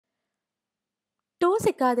Toss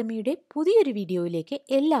അക്കാദമിയുടെ പുതിയൊരു വീഡിയോയിലേക്ക്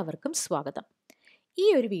എല്ലാവർക്കും സ്വാഗതം. ഈ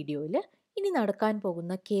ഒരു വീഡിയോയിൽ ഇനി നടക്കാൻ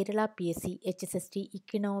പോകുന്ന Kerala PSC HST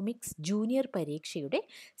economics junior പരീക്ഷയുടെ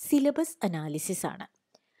സിലബസ് അനാലിസിസ് ആണ്.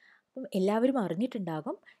 അപ്പം എല്ലാവരും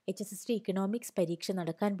അറിഞ്ഞിട്ടുണ്ടാകും, HST ഇക്കണോമിക്സ് പരീക്ഷ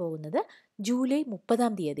നടക്കാൻ പോകുന്നത് ജൂലൈ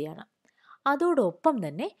 30-ാം തീയതിയാണ്. അതോടൊപ്പം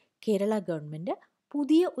തന്നെ കേരള ഗവൺമെൻറ്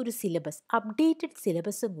പുതിയ ഒരു സിലബസ്, അപ്ഡേറ്റഡ്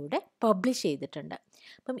സിലബസും കൂടെ പബ്ലിഷ് ചെയ്തിട്ടുണ്ട്.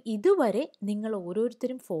 അപ്പം ഇതുവരെ നിങ്ങൾ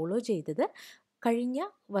ഓരോരുത്തരും ഫോളോ ചെയ്തത് കഴിഞ്ഞ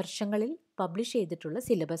വർഷങ്ങളിൽ പബ്ലിഷ് ചെയ്തിട്ടുള്ള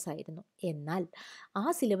സിലബസ് ആയിരുന്നു. എന്നാൽ ആ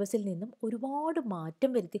സിലബസിൽ നിന്നും ഒരുപാട്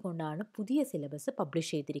മാറ്റം വരുത്തിക്കൊണ്ടാണ് പുതിയ സിലബസ്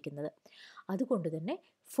പബ്ലിഷ് ചെയ്തിരിക്കുന്നത്. അതുകൊണ്ട് തന്നെ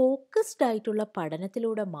ഫോക്കസ്ഡ് ആയിട്ടുള്ള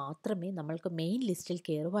പഠനത്തിലൂടെ മാത്രമേ നമ്മൾക്ക് മെയിൻ ലിസ്റ്റിൽ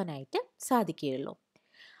കയറുവാനായിട്ട് സാധിക്കുകയുള്ളൂ.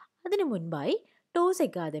 അതിനു മുൻപായി ടോസ്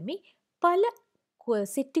അക്കാദമി പല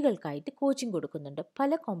സെറ്റുകൾക്കായിട്ട് കോച്ചിങ് കൊടുക്കുന്നുണ്ട്.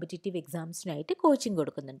 പല കോമ്പറ്റേറ്റീവ് എക്സാംസിനായിട്ട് കോച്ചിങ്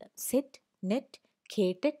കൊടുക്കുന്നുണ്ട്. സെറ്റ്, നെറ്റ്,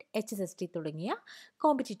 കേടെറ്റ്, HST തുടങ്ങിയ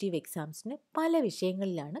കോമ്പറ്റേറ്റീവ് എക്സാംസിന് പല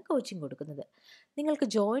വിഷയങ്ങളിലാണ് കോച്ചിങ് കൊടുക്കുന്നത്. നിങ്ങൾക്ക്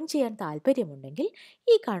ജോയിൻ ചെയ്യാൻ താല്പര്യമുണ്ടെങ്കിൽ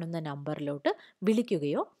ഈ കാണുന്ന നമ്പറിലോട്ട്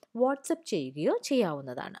വിളിക്കുകയോ വാട്സപ്പ് ചെയ്യുകയോ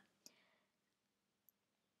ചെയ്യാവുന്നതാണ്.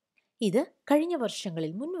 ഇത് കഴിഞ്ഞ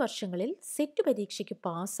വർഷങ്ങളിൽ, മുൻ വർഷങ്ങളിൽ സെറ്റ് പരീക്ഷയ്ക്ക്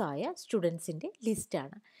പാസ്സായ സ്റ്റുഡൻസിൻ്റെ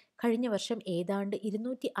ലിസ്റ്റാണ്. കഴിഞ്ഞ വർഷം ഏതാണ്ട്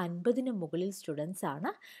 250-ന് മുകളിൽ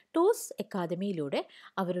സ്റ്റുഡൻസാണ് ടോസ് അക്കാദമിയിലൂടെ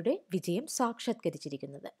അവരുടെ വിജയം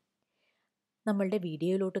സാക്ഷാത്കരിച്ചിരിക്കുന്നത്. നമ്മളുടെ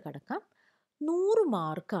വീഡിയോയിലോട്ട് കടക്കാം. 100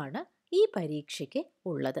 മാർക്കാണ് ഈ പരീക്ഷയ്ക്ക്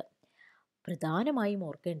ഉള്ളത്. പ്രധാനമായും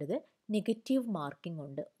ഓർക്കേണ്ടത് നെഗറ്റീവ് മാർക്കിംഗ്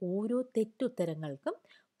ഉണ്ട്. ഓരോ തെറ്റുത്തരങ്ങൾക്കും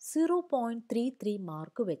 0.33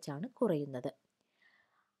 മാർക്ക് വെച്ചാണ് കുറയുന്നത്.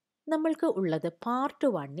 നമ്മൾക്ക് ഉള്ളത് പാർട്ട്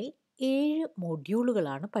 1-ൽ 7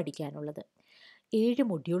 മൊഡ്യൂളുകളാണ് പഠിക്കാനുള്ളത്. 7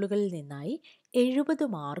 മൊഡ്യൂളുകളിൽ നിന്നായി 70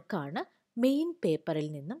 മാർക്കാണ് മെയിൻ പേപ്പറിൽ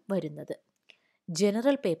നിന്നും വരുന്നത്.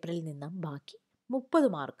 ജനറൽ പേപ്പറിൽ നിന്നും ബാക്കി 30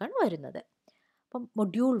 മാർക്കാണ് വരുന്നത്. അപ്പം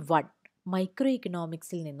മൊഡ്യൂൾ 1 മൈക്രോ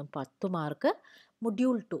ഇക്കണോമിക്സിൽ നിന്നും 10 മാർക്ക്,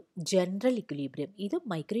 മൊഡ്യൂൾ 2 ജനറൽ ഇക്വിലിബ്രിയം, ഇത്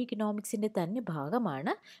മൈക്രോ ഇക്കണോമിക്സിൻ്റെ തന്നെ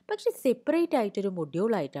ഭാഗമാണ്, പക്ഷേ സെപ്പറേറ്റ് ആയിട്ടൊരു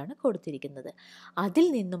മൊഡ്യൂളായിട്ടാണ് കൊടുത്തിരിക്കുന്നത്. അതിൽ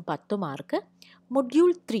നിന്നും 10 മാർക്ക്,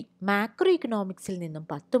 മൊഡ്യൂൾ 3 മാക്രോ ഇക്കണോമിക്സിൽ നിന്നും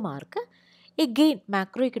 10 മാർക്ക്, എഗെയിൻ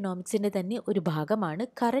മാക്രോ ഇക്കണോമിക്സിൻ്റെ തന്നെ ഒരു ഭാഗമാണ്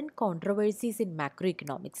current controversies in macro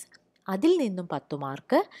economics, അതിൽ നിന്നും 10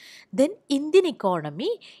 മാർക്ക്. ദെൻ ഇന്ത്യൻ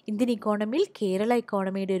ഇക്കോണമിയിൽ കേരള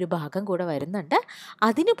ഇക്കോണമിയുടെ ഒരു ഭാഗം കൂടെ വരുന്നുണ്ട്,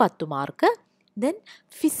 അതിന് 10 mark. Then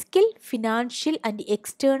fiscal, financial and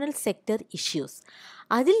external sector issues,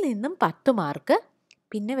 അതിൽ നിന്നും 10 മാർക്ക്.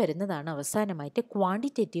 പിന്നെ വരുന്നതാണ് അവസാനമായിട്ട്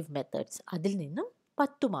ക്വാണ്ടിറ്റേറ്റീവ് മെത്തേഡ്സ്, അതിൽ നിന്നും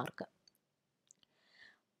 10 മാർക്ക്.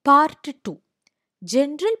 പാർട്ട് 2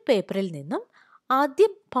 ജനറൽ പേപ്പറിൽ നിന്നും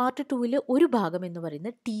ആദ്യം പാർട്ട് 2-ൽ ഒരു ഭാഗം എന്ന്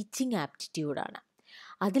പറയുന്നത് ടീച്ചിങ് ആപ്റ്റിറ്റ്യൂഡാണ്,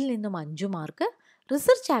 അതിൽ നിന്നും 5 മാർക്ക്.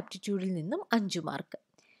 റിസർച്ച് ആപ്റ്റിറ്റ്യൂഡിൽ നിന്നും 5 മാർക്ക്.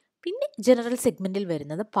 പിന്നെ ജനറൽ സെഗ്മെൻറ്റിൽ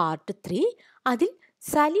വരുന്നത് പാർട്ട് 3, അതിൽ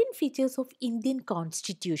salient features of Indian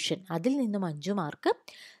constitution, അതിൽ നിന്നും 5 mark.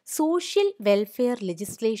 Social welfare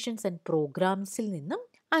legislations and പ്രോഗ്രാംസിൽ നിന്നും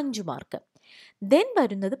 5 മാർക്ക്. ദെൻ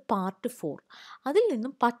വരുന്നത് പാർട്ട് 4, അതിൽ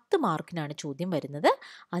നിന്നും 10 മാർക്കിനാണ് ചോദ്യം വരുന്നത്.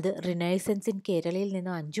 അത് റിനൈസൻസ് ഇൻ കേരളയിൽ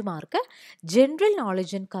നിന്നും 5 mark, general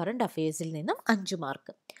knowledge and current അഫയേഴ്സിൽ നിന്നും 5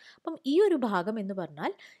 മാർക്ക്. അപ്പം ഈ ഒരു ഭാഗം എന്ന്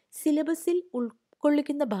പറഞ്ഞാൽ സിലബസിൽ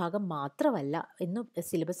ഉൾക്കൊള്ളിക്കുന്ന ഭാഗം മാത്രമല്ല എന്ന്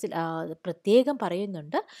സിലബസിൽ പ്രത്യേകം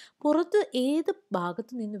പറയുന്നുണ്ട്. പുറത്ത് ഏത്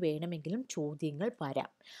ഭാഗത്തു നിന്ന് വേണമെങ്കിലും ചോദ്യങ്ങൾ വരാം.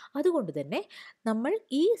 അതുകൊണ്ട് തന്നെ നമ്മൾ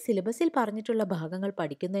ഈ സിലബസിൽ പറഞ്ഞിട്ടുള്ള ഭാഗങ്ങൾ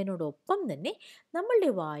പഠിക്കുന്നതിനോടൊപ്പം തന്നെ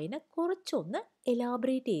നമ്മളുടെ വായന കുറച്ചൊന്ന്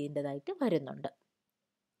എലാബറേറ്റ് ചെയ്യേണ്ടതായിട്ട് വരുന്നുണ്ട്.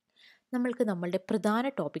 നമ്മൾക്ക് നമ്മളുടെ പ്രധാന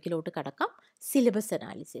ടോപ്പിക്കിലോട്ട് കടക്കാം, സിലബസ്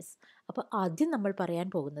അനാലിസിസ്. അപ്പോൾ ആദ്യം നമ്മൾ പറയാൻ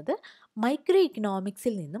പോകുന്നത് മൈക്രോ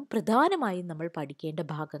ഇക്കണോമിക്സിൽ നിന്നും പ്രധാനമായും നമ്മൾ പഠിക്കേണ്ട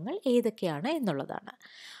ഭാഗങ്ങൾ ഏതൊക്കെയാണ് എന്നുള്ളതാണ്.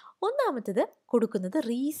 ഒന്നാമത്തേത് കൊടുക്കുന്നത്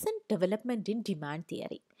recent development in demand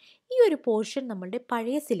theory. ഈ ഒരു പോർഷൻ നമ്മളുടെ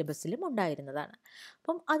പഴയ സിലബസിലും ഉണ്ടായിരുന്നതാണ്.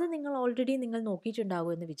 അപ്പം അത് നിങ്ങൾ ഓൾറെഡി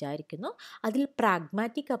നോക്കിയിട്ടുണ്ടാകുമെന്ന് വിചാരിക്കുന്നു. അതിൽ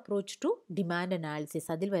pragmatic approach to demand analysis,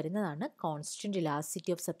 അതിൽ വരുന്നതാണ് constant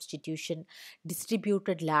elasticity of substitution,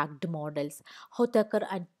 distributed lagged models, ഹൊത്തക്കർ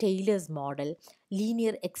and Taylor's model,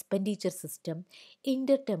 linear expenditure system,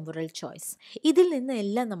 inter temporal choice. ഇതിൽ നിന്ന്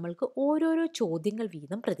എല്ലാം നമ്മൾക്ക് ഓരോരോ ചോദ്യങ്ങൾ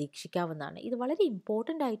വീതം പ്രതീക്ഷിക്കാവുന്നതാണ്. ഇത് വളരെ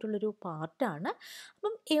ഇമ്പോർട്ടൻ്റ് ആയിട്ടുള്ളൊരു പാർട്ടാണ്.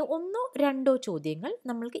 അപ്പം 1-2 ചോദ്യങ്ങൾ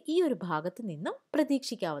നമ്മൾക്ക് ഈ ഒരു ഭാഗത്ത് നിന്നും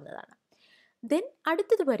പ്രതീക്ഷിക്കാവുന്നതാണ്. ദെൻ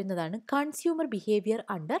അടുത്തത് വരുന്നതാണ് consumer behaviour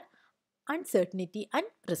under uncertainty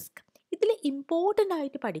and risk. ഇതിൽ ഇമ്പോർട്ടൻ്റ്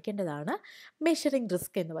ആയിട്ട് പഠിക്കേണ്ടതാണ് മെഷറിംഗ്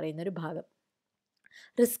റിസ്ക് എന്ന് പറയുന്നൊരു ഭാഗം.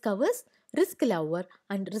 Risk hours, risk lover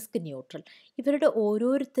and risk neutral, ഇവരുടെ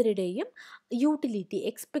ഓരോരുത്തരുടെയും യൂട്ടിലിറ്റി,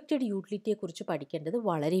 എക്സ്പെക്റ്റഡ് യൂട്ടിലിറ്റിയെക്കുറിച്ച് പഠിക്കേണ്ടത്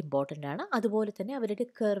വളരെ ഇമ്പോർട്ടൻ്റ് ആണ്. അതുപോലെ തന്നെ അവരുടെ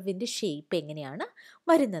കർവിൻ്റെ ഷേപ്പ് എങ്ങനെയാണ്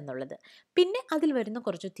വരുന്നതെന്നുള്ളത്. പിന്നെ അതിൽ വരുന്ന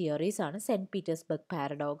കുറച്ച് തിയറീസാണ് cent Petersburg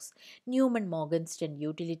paradox, Newman മോർഗൻസ്റ്റൺ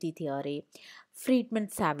utility theory, ഫ്രീഡ്മൻ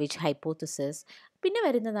savage hypothesis, പിന്നെ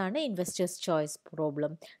വരുന്നതാണ് investors choice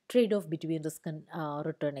problem, trade off between risk and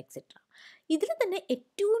return etcetera. ഇതിൽ തന്നെ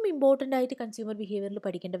ഏറ്റവും ഇമ്പോർട്ടൻ്റ് ആയിട്ട് കൺസ്യൂമർ ബിഹേവിയറിൽ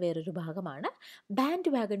പഠിക്കേണ്ട വേറൊരു ഭാഗമാണ്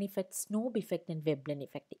band wagon effect, snob effect and Veblen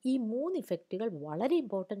effect. ഈ 3 ഇഫക്റ്റുകൾ വളരെ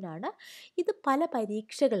ഇമ്പോർട്ടൻ്റ് ആണ്. ഇത് പല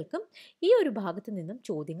പരീക്ഷകൾക്കും ഈ ഒരു ഭാഗത്ത് നിന്നും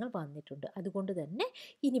ചോദ്യങ്ങൾ വന്നിട്ടുണ്ട്. അതുകൊണ്ട് തന്നെ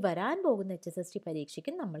ഇനി വരാൻ പോകുന്ന HSST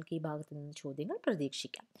പരീക്ഷയ്ക്ക് നമ്മൾക്ക് ഈ ഭാഗത്ത് നിന്ന് ചോദ്യങ്ങൾ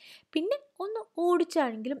പ്രതീക്ഷിക്കാം. പിന്നെ ഒന്ന്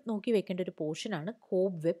ഓടിച്ചാണെങ്കിലും നോക്കി വെക്കേണ്ട ഒരു പോർഷനാണ്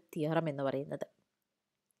കോബ് വെബ് തിയറം എന്ന് പറയുന്നത്.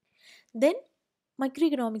 ദെൻ മൈക്രോ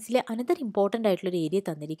ഇക്കണോമിക്സിലെ അനദർ ഇമ്പോർട്ടൻ്റ് ആയിട്ടുള്ളൊരു ഏരിയ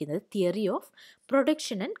തന്നിരിക്കുന്നത് theory of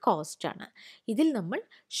production and cost ആണ്. ഇതിൽ നമ്മൾ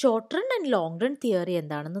short run and long run theory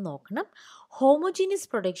എന്താണെന്ന് നോക്കണം. Homogeneous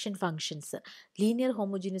production functions, linear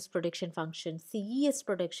homogeneous production function, CES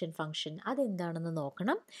production function അതെന്താണെന്ന്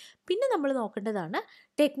നോക്കണം. പിന്നെ നമ്മൾ നോക്കേണ്ടതാണ്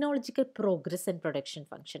technological progress and production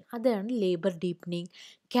function. അതാണ് labour deepening,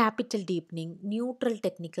 capital deepening, neutral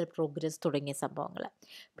technical progress തുടങ്ങിയ സംഭവങ്ങൾ.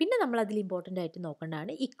 പിന്നെ നമ്മൾ അതിൽ ഇമ്പോർട്ടൻ്റ് ആയിട്ട്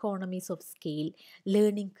നോക്കേണ്ടതാണ് economies of scale,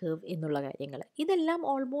 learning curve എന്നുള്ള കാര്യങ്ങൾ. ഇതെല്ലാം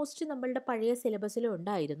ഓൾമോസ്റ്റ് നമ്മളുടെ പഴയ സിലബസിലും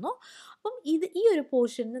ഉണ്ടായിരുന്നു. അപ്പം ഈ ഒരു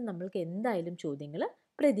പോർഷനിൽ നമ്മൾക്ക് എന്തായാലും ചോദ്യങ്ങൾ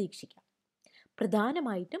പ്രതീക്ഷിക്കാം.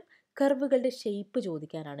 പ്രധാനമായിട്ടും കർവുകളുടെ ഷേപ്പ്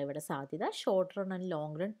ചോദിക്കാനാണ് ഇവിടെ സാധ്യത. Short run and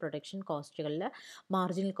long run production കോസ്റ്റുകളിൽ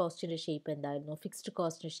marginal കോസ്റ്റിൻ്റെ shape എന്തായിരുന്നു, ഫിക്സ്ഡ്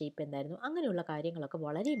കോസ്റ്റിൻ്റെ ഷേപ്പ് എന്തായിരുന്നു, അങ്ങനെയുള്ള കാര്യങ്ങളൊക്കെ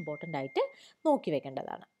വളരെ ഇമ്പോർട്ടൻ്റ് ആയിട്ട് നോക്കി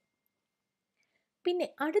വെക്കേണ്ടതാണ്. പിന്നെ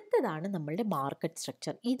അടുത്തതാണ് നമ്മളുടെ മാർക്കറ്റ്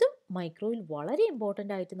സ്ട്രക്ചർ. ഇതും മൈക്രോയിൽ വളരെ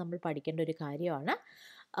ഇമ്പോർട്ടൻ്റ് ആയിട്ട് നമ്മൾ പഠിക്കേണ്ട ഒരു കാര്യമാണ്.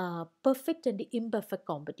 Perfect and imperfect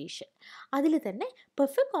competition. അതിൽ തന്നെ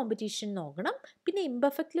പെർഫെക്റ്റ് കോമ്പറ്റീഷൻ നോക്കണം. പിന്നെ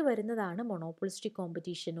ഇംപെർഫെക്റ്റിൽ വരുന്നതാണ് മൊണോപ്പൊളിസ്റ്റിക്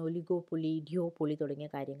കോമ്പറ്റീഷൻ, ഒലിഗോപൊളി, ഡിയോപൊളി തുടങ്ങിയ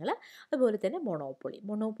കാര്യങ്ങൾ. അതുപോലെ തന്നെ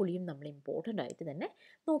മൊണോപ്പൊളിയും നമ്മൾ ഇമ്പോർട്ടൻ്റ് ആയിട്ട് തന്നെ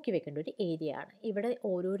നോക്കി വെക്കേണ്ട ഒരു ഏരിയ ആണ്. ഇവിടെ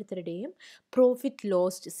ഓരോരുത്തരുടെയും പ്രോഫിറ്റ്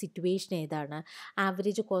ലോസ്റ്റ് സിറ്റുവേഷൻ ഏതാണ്,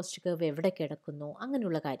 ആവറേജ് കോസ്റ്റ് കർവ് എവിടെ കിടക്കുന്നു,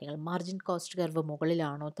 അങ്ങനെയുള്ള കാര്യങ്ങൾ, മാർജിൻ കോസ്റ്റ് കർവ്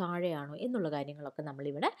മുകളിലാണോ താഴെയാണോ എന്നുള്ള കാര്യങ്ങളൊക്കെ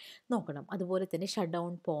നമ്മളിവിടെ നോക്കണം. അതുപോലെ തന്നെ ഷട്ട്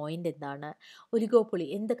ഡൗൺ പോയിൻ്റ് എന്താണ്, ഒലിഗോപൊളി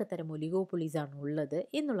എന്തൊക്കെ തരം ഒലിഗോപൊളീസാണ് ഉള്ളത്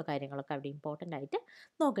എന്നുള്ള കാര്യങ്ങളൊക്കെ അവിടെ ഇമ്പോർട്ടൻ്റ് ആയിട്ട്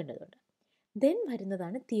നോക്കേണ്ടതുണ്ട്. ദെൻ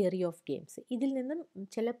വരുന്നതാണ് തിയറി ഓഫ് ഗെയിംസ്. ഇതിൽ നിന്നും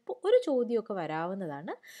ചിലപ്പോൾ ഒരു ചോദ്യമൊക്കെ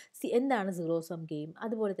വരാവുന്നതാണ്. എന്താണ് സീറോ സം ഗെയിം,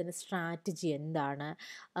 അതുപോലെ തന്നെ സ്ട്രാറ്റജി എന്താണ്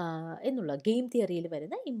എന്നുള്ള ഗെയിം തിയറിയിൽ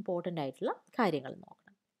വരുന്ന ഇമ്പോർട്ടൻ്റ് ആയിട്ടുള്ള കാര്യങ്ങൾ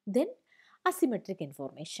നോക്കണം. ദെൻ അസിമെട്രിക്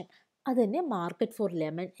ഇൻഫോർമേഷൻ, അതുതന്നെ മാർക്കറ്റ് ഫോർ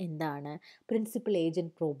ലെമൺ എന്താണ്, പ്രിൻസിപ്പൽ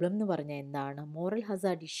ഏജൻറ്റ് പ്രോബ്ലം എന്ന് പറഞ്ഞാൽ എന്താണ്, മോറൽ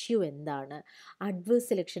ഹസാർഡ് ഇഷ്യൂ എന്താണ്, അഡ്വേഴ്സ്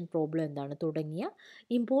സെലക്ഷൻ പ്രോബ്ലം എന്താണ് തുടങ്ങിയ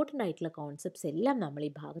ഇമ്പോർട്ടൻ്റ് ആയിട്ടുള്ള കോൺസെപ്റ്റ്സ് എല്ലാം നമ്മൾ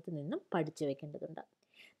ഈ ഭാഗത്ത് നിന്നും പഠിച്ചു വെക്കേണ്ടതുണ്ട്.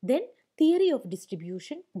 Then theory of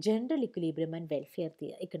distribution, general equilibrium and welfare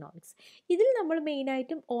economics. ഇതിൽ നമ്മൾ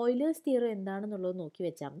മെയിനായിട്ടും ഓയിലേഴ്സ് തിയറി എന്താണെന്നുള്ളത് നോക്കി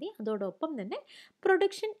വെച്ചാൽ മതി. അതോടൊപ്പം തന്നെ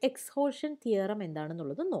പ്രൊഡക്ഷൻ എക്സ്ഹോഷൻ തിയറം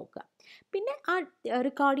എന്താണെന്നുള്ളത് നോക്കുക. പിന്നെ ആ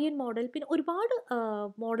റിക്കാർഡിയൻ മോഡൽ, പിന്നെ ഒരുപാട്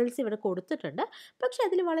മോഡൽസ് ഇവിടെ കൊടുത്തിട്ടുണ്ട്. പക്ഷേ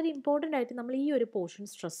അതിൽ വളരെ ഇമ്പോർട്ടൻ്റ് ആയിട്ട് നമ്മൾ ഈ ഒരു പോർഷൻ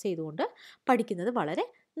സ്ട്രെസ് ചെയ്തുകൊണ്ട് പഠിക്കുന്നത് വളരെ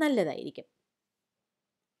നല്ലതായിരിക്കും.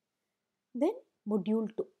 Then module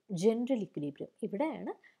 2 general equilibrium.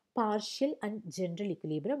 ഇവിടെയാണ് partial and general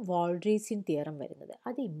equilibrium വാൾഡ്രേസിയൻ theorem വരുന്നത്.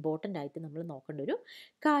 അത് ഇമ്പോർട്ടൻ്റ് ആയിട്ട് നമ്മൾ നോക്കേണ്ട ഒരു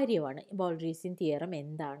കാര്യമാണ്, വാൾഡ്രേസിയൻ തിയറം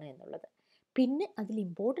എന്താണ് എന്നുള്ളത്. പിന്നെ അതിൽ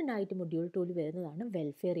ഇമ്പോർട്ടൻ്റ് ആയിട്ട് മൊഡ്യൂൾ 2 വരുന്നതാണ്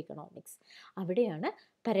വെൽഫെയർ ഇക്കണോമിക്സ്. അവിടെയാണ്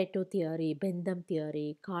പരേറ്റോ തിയറി, ബന്ധം തിയറി,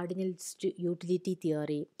 കാർഡിനലിസ്റ്റ് യൂട്ടിലിറ്റി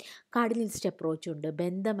തിയറി, കാർഡിനലിസ്റ്റ് അപ്രോച്ച് ഉണ്ട്,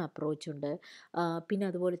 ബന്ധം അപ്രോച്ച് ഉണ്ട്. പിന്നെ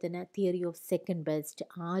അതുപോലെ തന്നെ theory of second best,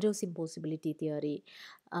 arrows impossibility theory,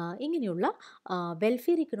 ഇങ്ങനെയുള്ള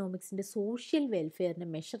വെൽഫെയർ ഇക്കണോമിക്സിൻ്റെ സോഷ്യൽ വെൽഫെയറിനെ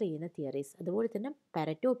മെഷർ ചെയ്യുന്ന തിയറീസ്. അതുപോലെ തന്നെ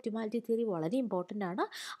പരേറ്റോ ഒപ്റ്റിമാലിറ്റി തിയറി വളരെ ഇമ്പോർട്ടൻ്റ് ആണ്.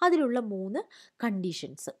 അതിലുള്ള 3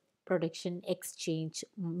 conditions, production, exchange,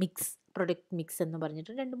 mix, product mix എന്ന്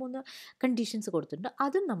പറഞ്ഞിട്ട് 2-3 കണ്ടീഷൻസ് കൊടുത്തിട്ടുണ്ട്.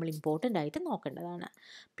 അതും നമ്മൾ ഇമ്പോർട്ടൻ്റ് ആയിട്ട് നോക്കേണ്ടതാണ്.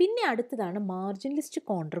 പിന്നെ അടുത്തതാണ് മാർജിനലിസ്റ്റ്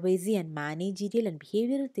controversy and managerial and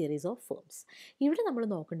behavioural theories of firms. ഇവിടെ നമ്മൾ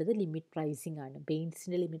നോക്കേണ്ടത് ലിമിറ്റ് പ്രൈസിംഗ് ആണ്.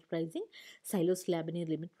 ബെയിൻസിൻ്റെ limit pricing, സൈലോസ്ലാബിൻ്റെ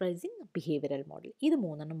limit pricing, behavioural model. ഇത്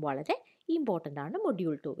 3 വളരെ ഇമ്പോർട്ടൻ്റ് ആണ്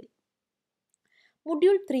മൊഡ്യൂൾ 2-വിൽ.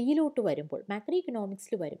 മൊഡ്യൂൾ 3 വരുമ്പോൾ, മാക്രോ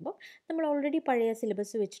ഇക്കണോമിക്സിൽ വരുമ്പോൾ നമ്മൾ ഓൾറെഡി പഴയ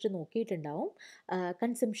സിലബസ് വെച്ചിട്ട് നോക്കിയിട്ടുണ്ടാവും.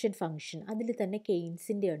 കൺസംഷൻ ഫംഗ്ഷൻ, അതിൽ തന്നെ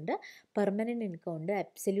കെയ്ൻസിൻ്റെ ഉണ്ട്, പെർമനൻറ്റ് ഇൻകം ഉണ്ട്,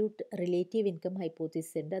 അബ്സല്യൂട്ട് റിലേറ്റീവ് ഇൻകം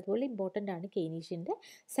ഹൈപ്പോത്തിസിസ് ഉണ്ട്. അതുപോലെ ഇമ്പോർട്ടൻ്റ് ആണ് കെയ്നീഷ്യൻ്റെ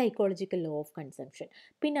സൈക്കോളജിക്കൽ ലോ ഓഫ് കൺസംഷൻ.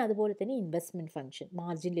 പിന്നെ അതുപോലെ തന്നെ investment function,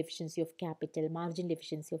 margin efficiency of capital, margin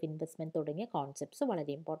efficiency of investment തുടങ്ങിയ കോൺസെപ്റ്റ്സ്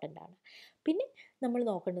വളരെ ഇമ്പോർട്ടൻ്റ് ആണ്. പിന്നെ നമ്മൾ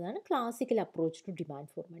നോക്കേണ്ടതാണ് classical approach to demand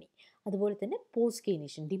for money. അതുപോലെ തന്നെ പോസ്റ്റ്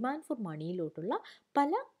കെയ്നീഷ്യൻ, ഡിമാൻഡ് ഫോർ മണിയിലോട്ടുള്ള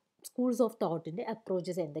പല സ്കൂൾസ് ഓഫ് തോട്ടിൻ്റെ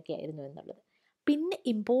അപ്രോച്ചസ് എന്തൊക്കെയായിരുന്നു എന്നുള്ളത്. പിന്നെ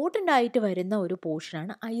ഇമ്പോർട്ടൻ്റ് ആയിട്ട് വരുന്ന ഒരു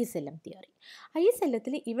പോർഷനാണ് ISLM തിയറി.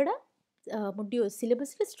 ISLMത്തിൽ ഇവിടെ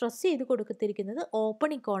സിലബസിൽ സ്ട്രെസ് ചെയ്ത് കൊടുത്തിരിക്കുന്നത് ഓപ്പൺ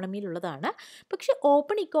ഇക്കോണമിയിലുള്ളതാണ്. പക്ഷേ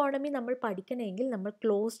ഓപ്പൺ ഇക്കോണമി നമ്മൾ പഠിക്കണമെങ്കിൽ നമ്മൾ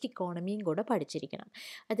ക്ലോസ്ഡ് ഇക്കോണമിയും കൂടെ പഠിച്ചിരിക്കണം.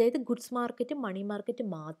 അതായത് ഗുഡ്സ് മാർക്കറ്റ്, മണി മാർക്കറ്റ്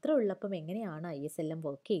മാത്രം ഉള്ളപ്പം എങ്ങനെയാണ് ISLM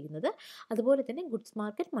വർക്ക് ചെയ്യുന്നത്, അതുപോലെ തന്നെ goods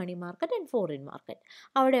market, money market and foreign market,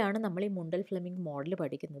 അവിടെയാണ് നമ്മൾ ഈ മുണ്ടൽ ഫ്ലെമിംഗ് മോഡൽ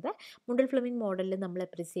പഠിക്കുന്നത്. മുണ്ടൽ ഫ്ലെമിംഗ് മോഡലിൽ നമ്മൾ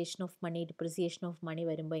appreciation of money, depreciation of money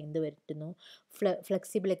വരുമ്പോൾ എന്ത് വരുത്തുന്നു,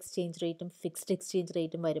 ഫ്ലെക്സിബിൾ എക്സ്ചേഞ്ച് റേറ്റും ഫിക്സ്ഡ് എക്സ്ചേഞ്ച്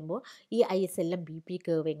റേറ്റും വരുമ്പോൾ ഈ ISLM BP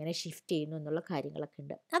കർവ് എങ്ങനെ ഷിഫ്റ്റ് ചെയ്യുന്നു എന്നുള്ള കാര്യങ്ങളൊക്കെ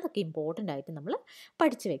ഉണ്ട്. അതൊക്കെ ഇമ്പോർട്ടൻ്റ് ആയിട്ട് നമ്മൾ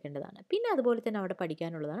പഠിച്ചു വെക്കേണ്ടതാണ്. പിന്നെ അതുപോലെ തന്നെ അവിടെ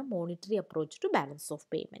പഠിക്കാനുള്ളതാണ് monetary approach to balance of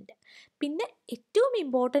payment. പിന്നെ ഏറ്റവും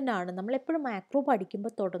ഇമ്പോർട്ടൻ്റ് ആണ്, നമ്മളെപ്പോഴും മാക്രോ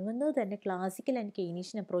പഠിക്കുമ്പോൾ തുടങ്ങുന്നത് തന്നെ ക്ലാസിക്കൽ ആൻഡ്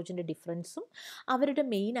കെയ്നീഷ്യൻ അപ്രോച്ചിൻ്റെ ഡിഫറൻസും അവരുടെ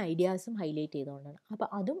മെയിൻ ഐഡിയാസും ഹൈലൈറ്റ് ചെയ്തുകൊണ്ടാണ്. അപ്പോൾ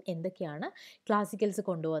അതും എന്തൊക്കെയാണ് ക്ലാസിക്കൽസ്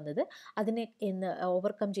കൊണ്ടുവന്നത്, അതിനെ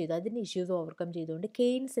ഓവർകം ചെയ്തു, അതിൻ്റെ ഇഷ്യൂസ് ഓവർകം ചെയ്തുകൊണ്ട്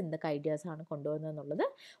കെയ്ൻസ് എന്തൊക്കെ ഐഡിയാസാണ് കൊണ്ടുവന്നതെന്നുള്ളത്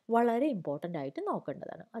വളരെ ഇമ്പോർട്ടൻ്റ് ആയിട്ട്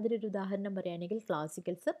നോക്കേണ്ടതാണ്. അതിലൊരു ഉദാഹരണം പറയുകയാണെങ്കിൽ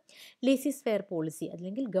ക്ലാസിക്കൽസ് ലേസിസ് ഫെയർ പോളിസി,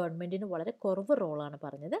 അല്ലെങ്കിൽ ഗവൺമെൻറ്റിന് വളരെ കുറവ് റോളാണ്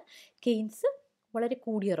പറഞ്ഞത്, കെയ്ൻസ് വളരെ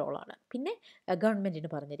കൂടിയ റോളാണ് പിന്നെ ഗവൺമെൻറ്റിന്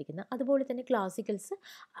പറഞ്ഞിരിക്കുന്നത്. അതുപോലെ തന്നെ ക്ലാസിക്കൽസ്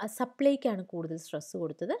സപ്ലൈക്കാണ് കൂടുതൽ സ്ട്രെസ്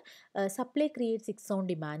കൊടുത്തത്, supply creates it's on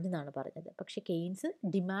demand എന്നാണ് പറഞ്ഞത്. പക്ഷേ കെയ്ൻസ്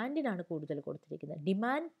ഡിമാൻഡിനാണ് കൂടുതൽ കൊടുത്തിരിക്കുന്നത്,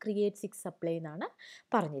 ഡിമാൻഡ് ക്രിയേറ്റ്സ് ഇറ്റ്സ് സപ്ലൈ എന്നാണ്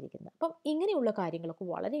പറഞ്ഞിരിക്കുന്നത്. അപ്പം ഇങ്ങനെയുള്ള കാര്യങ്ങളൊക്കെ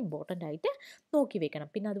വളരെ ഇമ്പോർട്ടൻ്റ് ആയിട്ട് നോക്കി വെക്കണം.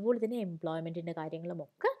 പിന്നെ അതുപോലെ തന്നെ എംപ്ലോയ്മെൻറ്റിൻ്റെ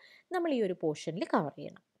കാര്യങ്ങളുമൊക്കെ നമ്മൾ ഈ ഒരു പോർഷനിൽ കവർ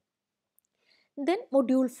ചെയ്യണം. Then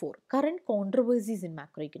module 4 current controversies in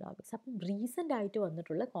macro economics. അപ്പം റീസെൻ്റ് ആയിട്ട്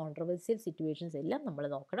വന്നിട്ടുള്ള കോൺട്രവേഴ്സ്യൽ സിറ്റുവേഷൻസ് എല്ലാം നമ്മൾ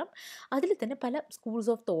നോക്കണം. അതിൽ തന്നെ പല സ്കൂൾസ്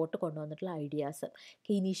ഓഫ് തോട്ട് കൊണ്ടുവന്നിട്ടുള്ള ideas,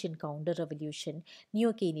 Keynesian counter revolution,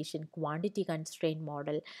 new Keynesian quantity constrain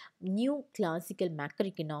model, new classical macro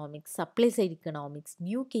economics, supply side economics,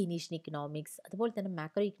 new Keynesian economics, അതുപോലെ തന്നെ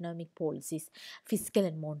macro economic policies, physical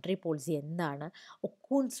and monetary policy എന്താണ്,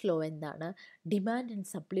 ഒക്കൂൺസ് ലോ എന്താണ്, ഡിമാൻഡ് ആൻഡ്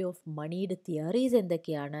സപ്ലൈ ഓഫ് മണിയുടെ theories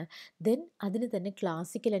എന്തൊക്കെയാണ്, then അതിന് തന്നെ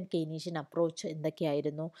classical and Keynesian approach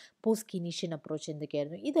എന്തൊക്കെയായിരുന്നു, post Keynesian approach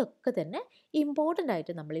എന്തൊക്കെയായിരുന്നു, ഇതൊക്കെ തന്നെ ഇമ്പോർട്ടൻ്റ്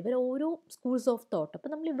ആയിട്ട് നമ്മൾ ഇവർ ഓരോ സ്കൂൾസ് ഓഫ് തോട്ട്,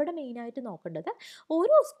 അപ്പോൾ നമ്മൾ ഇവിടെ മെയിനായിട്ട് നോക്കേണ്ടത്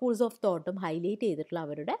ഓരോ സ്കൂൾസ് ഓഫ് തോട്ടും ഹൈലൈറ്റ് ചെയ്തിട്ടുള്ള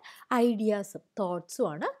അവരുടെ ഐഡിയാസും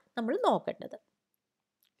തോട്ട്സുമാണ് നമ്മൾ നോക്കേണ്ടത്.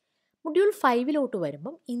 മൊഡ്യൂൾ 5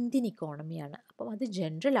 വരുമ്പം ഇന്ത്യൻ ഇക്കോണമിയാണ്. അപ്പം അത്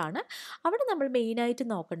ജനറലാണ്. അവിടെ നമ്മൾ മെയിനായിട്ട്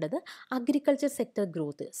നോക്കേണ്ടത് agriculture sector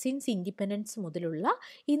growth since independence മുതലുള്ള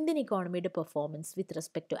Indian ഇക്കോണമിയുടെ performance with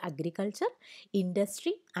respect to agriculture,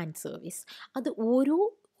 industry and service. അത് ഓരോ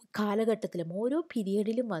കാലഘട്ടത്തിലും ഓരോ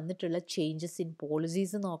പീരിയഡിലും വന്നിട്ടുള്ള ചേഞ്ചസ് ഇൻ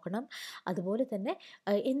പോളിസീസ് നോക്കണം. അതുപോലെ തന്നെ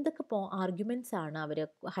എന്തൊക്കെ ആർഗ്യുമെൻറ്റ്സ് ആണ് അവർ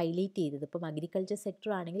ഹൈലൈറ്റ് ചെയ്തത്. ഇപ്പം അഗ്രികൾച്ചർ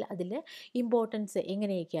സെക്ടർ ആണെങ്കിൽ അതിൽ ഇമ്പോർട്ടൻസ്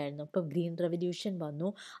എങ്ങനെയൊക്കെയായിരുന്നു, ഇപ്പം ഗ്രീൻ റെവല്യൂഷൻ വന്നു,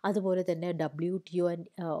 അതുപോലെ തന്നെ WTO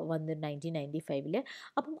വന്ന് 1995.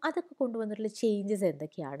 അപ്പം അതൊക്കെ കൊണ്ടുവന്നിട്ടുള്ള ചേഞ്ചസ്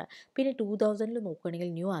എന്തൊക്കെയാണ്. പിന്നെ 2000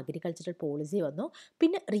 നോക്കുകയാണെങ്കിൽ ന്യൂ അഗ്രികൾച്ചറൽ പോളിസി വന്നു.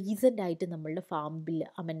 പിന്നെ റീസെൻ്റ് ആയിട്ട് നമ്മളുടെ ഫാം ബില്ല്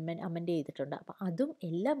അമെൻഡ് ചെയ്തിട്ടുണ്ട്. അപ്പം അതും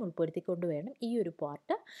എല്ലാം ഉൾപ്പെടുത്തിക്കൊണ്ട് വേണം ഈ ഒരു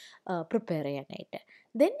പാർട്ട് പ്രിപ്പയർ ചെയ്യാനായിട്ട്.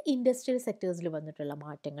 ദെൻ ഇൻഡസ്ട്രിയൽ സെക്ടേഴ്സിൽ വന്നിട്ടുള്ള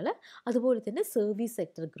മാറ്റങ്ങൾ, അതുപോലെ തന്നെ service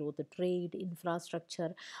sector growth, trade, infrastructure,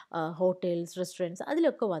 hotels, restaurants,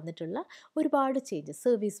 അതിലൊക്കെ വന്നിട്ടുള്ള ഒരുപാട് changes,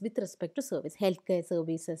 service with respect to service, health care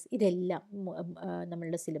services, ഇതെല്ലാം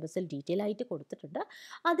നമ്മളുടെ സിലബസിൽ ഡീറ്റെയിൽ ആയിട്ട് കൊടുത്തിട്ടുണ്ട്.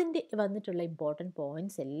 അതിൻ്റെ വന്നിട്ടുള്ള ഇമ്പോർട്ടൻറ്റ്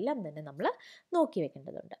പോയിൻറ്റ്സ് എല്ലാം തന്നെ നമ്മൾ നോക്കി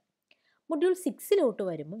വെക്കേണ്ടതുണ്ട്. മൊഡ്യൂൾ 6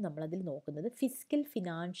 വരുമ്പോൾ നമ്മളതിൽ നോക്കുന്നത് physical,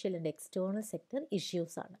 financial and external sector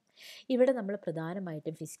ഇഷ്യൂസാണ്. ഇവിടെ നമ്മൾ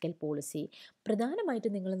പ്രധാനമായിട്ടും ഫിസിക്കൽ പോളിസി,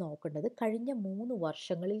 പ്രധാനമായിട്ടും നിങ്ങൾ നോക്കേണ്ടത് കഴിഞ്ഞ 3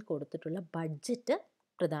 വർഷങ്ങളിൽ കൊടുത്തിട്ടുള്ള ബഡ്ജറ്റ്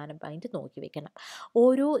പ്രധാനമായിട്ട് നോക്കി വെക്കണം.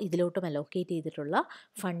 ഓരോ ഇതിലോട്ടും അലോക്കേറ്റ് ചെയ്തിട്ടുള്ള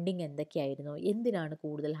ഫണ്ടിങ് എന്തൊക്കെയായിരുന്നു, എന്തിനാണ്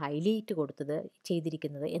കൂടുതൽ ഹൈലൈറ്റ്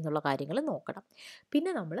ചെയ്തിരിക്കുന്നത് എന്നുള്ള കാര്യങ്ങൾ നോക്കണം.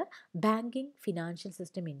 പിന്നെ നമ്മൾ ബാങ്കിങ്, ഫിനാൻഷ്യൽ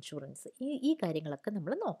സിസ്റ്റം, ഇൻഷുറൻസ്, ഈ കാര്യങ്ങളൊക്കെ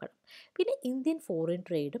നമ്മൾ നോക്കണം. പിന്നെ ഇന്ത്യൻ ഫോറിൻ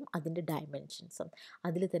ട്രേഡും അതിൻ്റെ ഡയമെൻഷൻസും,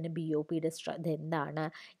 അതിൽ തന്നെ BOPയുടെ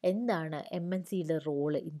എന്താണ് MNCയുടെ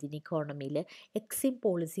റോള് ഇന്ത്യൻ ഇക്കോണമിയിൽ, എക്സിം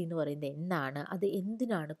പോളിസി എന്ന് പറയുന്നത് എന്താണ്, അത്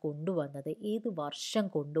എന്തിനാണ് കൊണ്ടുവന്നത്, ഏത് വർഷം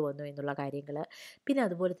കൊണ്ടുവന്നു എന്നുള്ള കാര്യങ്ങൾ. പിന്നെ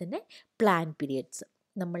അതുപോലെ തന്നെ പ്ലാൻ പീരിയഡ്സ്,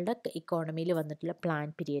 നമ്മളുടെ ഇക്കോണമിയിൽ വന്നിട്ടുള്ള പ്ലാൻ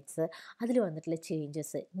പീരിയഡ്സ്, അതിൽ വന്നിട്ടുള്ള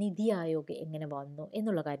ചേഞ്ചസ്, നിതി ആയോഗ് എങ്ങനെ വന്നു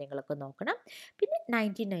എന്നുള്ള കാര്യങ്ങളൊക്കെ നോക്കണം. പിന്നെ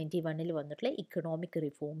 1991 വന്നിട്ടുള്ള ഇക്കണോമിക്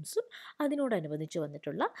റിഫോംസും അതിനോടനുബന്ധിച്ച്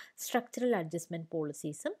വന്നിട്ടുള്ള സ്ട്രക്ചറൽ അഡ്ജസ്റ്റ്മെൻറ്റ്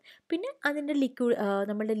പോളിസീസും, പിന്നെ അതിൻ്റെ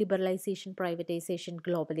നമ്മളുടെ ലിബറലൈസേഷൻ, പ്രൈവറ്റൈസേഷൻ,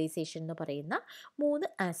 ഗ്ലോബലൈസേഷൻ എന്ന് പറയുന്ന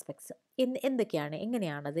 3 ആസ്പെക്ട്സ് എന്തൊക്കെയാണ്,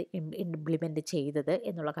 എങ്ങനെയാണത് ഇംപ്ലിമെൻറ്റ് ചെയ്തത്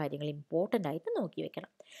എന്നുള്ള കാര്യങ്ങൾ ഇമ്പോർട്ടൻ്റ് ആയിട്ട് നോക്കി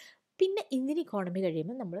വെക്കണം. പിന്നെ ഇന്ത്യൻ ഇക്കോണമി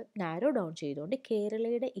കഴിയുമ്പോൾ നമ്മൾ നാരോ ഡൗൺ ചെയ്തുകൊണ്ട്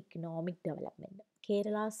കേരളയുടെ economic development,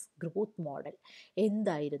 Kerala's growth model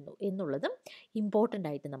എന്തായിരുന്നു എന്നുള്ളതും ഇമ്പോർട്ടൻ്റ്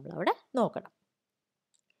ആയിട്ട് നമ്മളവിടെ നോക്കണം.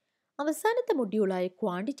 അവസാനത്തെ മൊഡ്യൂളായ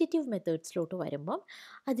ക്വാണ്ടിറ്റേറ്റീവ് മെത്തേഡ്സിലോട്ട് വരുമ്പം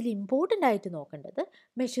അതിൽ ഇമ്പോർട്ടൻ്റ് ആയിട്ട് നോക്കേണ്ടത്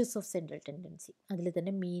മെഷേഴ്സ് ഓഫ് സെൻട്രൽ ടെൻഡൻസി. അതിൽ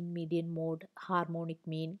തന്നെ മീൻ, median, mode, harmonic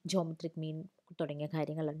mean, geometric mean തുടങ്ങിയ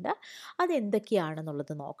കാര്യങ്ങളുണ്ട്.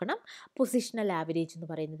 അതെന്തൊക്കെയാണെന്നുള്ളത് നോക്കണം. പൊസിഷണൽ ആവറേജ് എന്ന്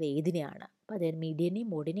പറയുന്നത് ഏതിനെയാണ്? അപ്പോൾ അതായത് മീഡിയനെയും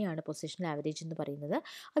മോഡിനെയാണ് പൊസിഷണൽ ആവറേജ് എന്ന് പറയുന്നത്.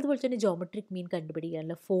 അതുപോലെ തന്നെ ജോമെട്രിക് മീൻ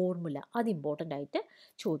കണ്ടുപിടിക്കാനുള്ള ഫോർമുല അത് ഇമ്പോർട്ടൻ്റ് ആയിട്ട്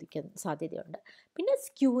ചോദിക്കാൻ സാധ്യതയുണ്ട്. പിന്നെ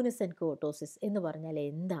സ്ക്യൂനെസ് ആൻഡ് കോർട്ടോസിസ് എന്ന് പറഞ്ഞാൽ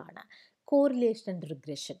എന്താണ്? കോറിലേഷൻ ആൻഡ്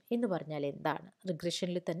റിഗ്രഷൻ എന്ന് പറഞ്ഞാൽ എന്താണ്?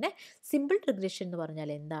 റിഗ്രഷനിൽ തന്നെ സിമ്പിൾ റിഗ്രഷൻ എന്ന് പറഞ്ഞാൽ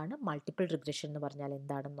എന്താണ്? മൾട്ടിപ്പിൾ റിഗ്രഷൻ എന്ന് പറഞ്ഞാൽ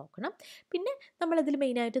എന്താണെന്ന് നോക്കണം. പിന്നെ നമ്മളതിൽ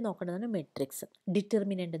മെയിനായിട്ട് നോക്കേണ്ടതാണ് മെട്രിക്സ്.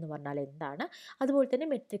 ഡിറ്റർമിനൻ്റ് എന്ന് പറഞ്ഞാൽ എന്താണ്? അതുപോലെ തന്നെ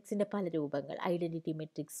മെട്രിക്സിൻ്റെ പല രൂപങ്ങൾ, ഐഡൻറ്റിറ്റി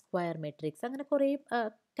മെട്രിക്സ്, സ്ക്വയർ മെട്രിക്സ്, അങ്ങനെ കുറേ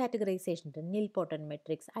കാറ്റഗറൈസേഷൻ ഉണ്ട്. നിൽ പൊട്ടൻ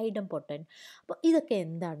മെട്രിക്സ്, ഐഡം പൊട്ടൻ. അപ്പോൾ ഇതൊക്കെ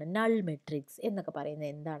എന്താണ്? നൾ മെട്രിക്സ് എന്നൊക്കെ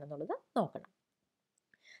പറയുന്നത് എന്താണെന്നുള്ളത് നോക്കണം.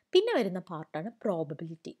 പിന്നെ വരുന്ന പാർട്ടാണ്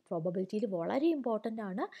പ്രോബബിലിറ്റി. പ്രോബബിലിറ്റിയിൽ വളരെ ഇമ്പോർട്ടൻ്റ്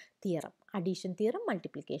ആണ് theorem, addition theorem,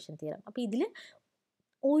 multiplication theorem. അപ്പോൾ ഇതിൽ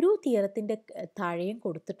ഓരോ തിയറത്തിൻ്റെ താഴെയും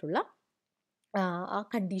കൊടുത്തിട്ടുള്ള ആ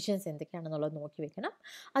കണ്ടീഷൻസ് എന്തൊക്കെയാണെന്നുള്ളത് നോക്കി വെക്കണം.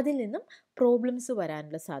 അതിൽ നിന്നും പ്രോബ്ലംസ്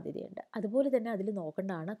വരാനുള്ള സാധ്യതയുണ്ട്. അതുപോലെ തന്നെ അതിൽ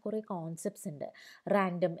നോക്കേണ്ടതാണ് കുറേ കോൺസെപ്റ്റ്സ് ഉണ്ട്.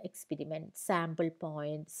 Random experiment, sample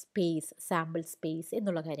point, space, sample space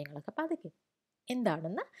എന്നുള്ള കാര്യങ്ങളൊക്കെ. അപ്പോൾ അതൊക്കെ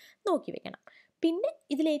എന്താണെന്ന് നോക്കി വെക്കണം. പിന്നെ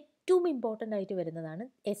ഇതിൽ ഏറ്റവും ഇമ്പോർട്ടൻ്റ് ആയിട്ട് വരുന്നതാണ്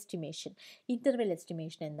എസ്റ്റിമേഷൻ. ഇൻ്റർവെൽ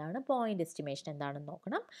എസ്റ്റിമേഷൻ എന്താണ്? പോയിൻ്റ് എസ്റ്റിമേഷൻ എന്താണെന്ന്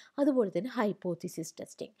നോക്കണം. അതുപോലെ തന്നെ ഹൈപ്പോത്തിസിസ്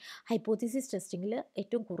ടെസ്റ്റിംഗ്. ഹൈപ്പോത്തിസിസ് ടെസ്റ്റിങ്ങിൽ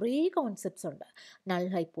ഏറ്റവും കുറേ കോൺസെപ്റ്റ്സ് ഉണ്ട്. Null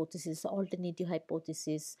hypothesis, alternative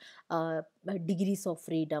hypothesis, degrees of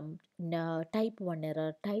freedom, type 1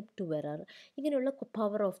 error, type 2 error, ഇങ്ങനെയുള്ള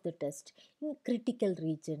power of the test, critical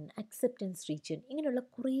region, acceptance region, ഇങ്ങനെയുള്ള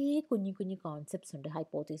കുറേ കുഞ്ഞു കുഞ്ഞു കോൺസെപ്റ്റ്സ് ഉണ്ട്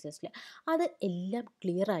ഹൈപ്പോത്തിസിസിൽ. അത് എല്ലാം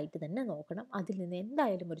ക്ലിയർ ആയിട്ട് തന്നെ നോക്കണം. അതിൽ നിന്ന്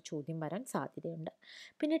എന്തായാലും ഒരു ചോദ്യം വരാൻ സാധ്യതയുണ്ട്.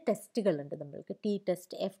 പിന്നെ ടെസ്റ്റുകളുണ്ട് നമ്മൾക്ക്. T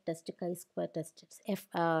test, F test, chi square test,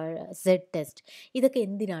 Z test. ഇതൊക്കെ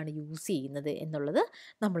എന്തിനാണ് യൂസ് ചെയ്യുന്നത് എന്നുള്ളത്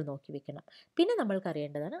നമ്മൾ നോക്കി വെക്കണം. പിന്നെ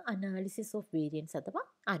നമ്മൾക്കറിയേണ്ടതാണ് അനാലിസിസ് ഓഫ് വേരിയൻസ് അഥവാ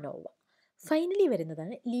അനോവ. ഫൈനലി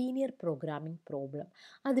വരുന്നതാണ് ലീനിയർ പ്രോഗ്രാമിംഗ് പ്രോബ്ലം.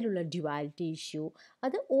 അതിലുള്ള ഡ്യുവാലിറ്റി ഇഷ്യൂ,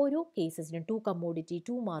 അത് ഓരോ കേസസിനും 2 കമ്മോഡിറ്റി,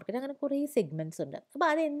 2 മാർക്കറ്റ്, അങ്ങനെ കുറേ സെഗ്മെൻറ്റ്സ് ഉണ്ട്. അപ്പോൾ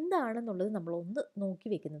അതെന്താണെന്നുള്ളത് നമ്മളൊന്ന് നോക്കി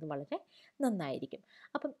വെക്കുന്നത് വളരെ നന്നായിരിക്കും.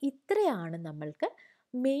 അപ്പം ഇത്രയാണ് നമ്മൾക്ക്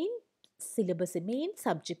മെയിൻ സിലബസ്, മെയിൻ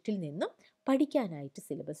സബ്ജക്റ്റിൽ നിന്നും പഠിക്കാനായിട്ട്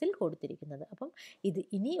സിലബസിൽ കൊടുത്തിരിക്കുന്നത്. അപ്പം ഇത്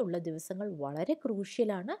ഇനിയുള്ള ദിവസങ്ങൾ വളരെ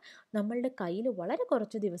ക്രൂഷ്യലാണ്. നമ്മളുടെ കയ്യിൽ വളരെ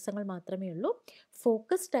കുറച്ച് ദിവസങ്ങൾ മാത്രമേ ഉള്ളൂ.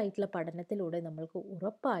 ഫോക്കസ്ഡ് ആയിട്ടുള്ള പഠനത്തിലൂടെ നമ്മൾക്ക്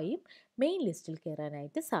ഉറപ്പായും മെയിൻ ലിസ്റ്റിൽ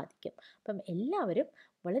കയറാനായിട്ട് സാധിക്കും. അപ്പം എല്ലാവരും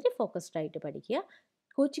വളരെ ഫോക്കസ്ഡ് ആയിട്ട് പഠിക്കുക.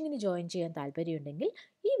 കോച്ചിങ്ങിന് ജോയിൻ ചെയ്യാൻ താല്പര്യമുണ്ടെങ്കിൽ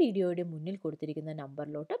ഈ വീഡിയോയുടെ മുന്നിൽ കൊടുത്തിരിക്കുന്ന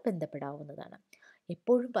നമ്പറിലോട്ട് ബന്ധപ്പെടാവുന്നതാണ്.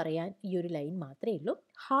 എപ്പോഴും പറയാൻ ഈ ഒരു ലൈൻ മാത്രമേ ഉള്ളൂ: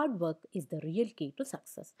 hard work is the real key to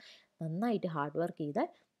success. നന്നായിട്ട് ഹാർഡ് വർക്ക് ചെയ്താൽ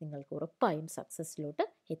നിങ്ങൾക്ക് ഉറപ്പായും സക്സസ്സിലോട്ട്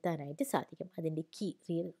എത്താനായിട്ട് സാധിക്കും. അതിൻ്റെ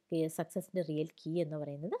കീ, സക്സസിൻ്റെ റിയൽ കീ എന്ന്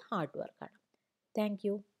പറയുന്നത് ഹാർഡ് വർക്കാണ്. Thank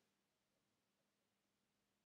you.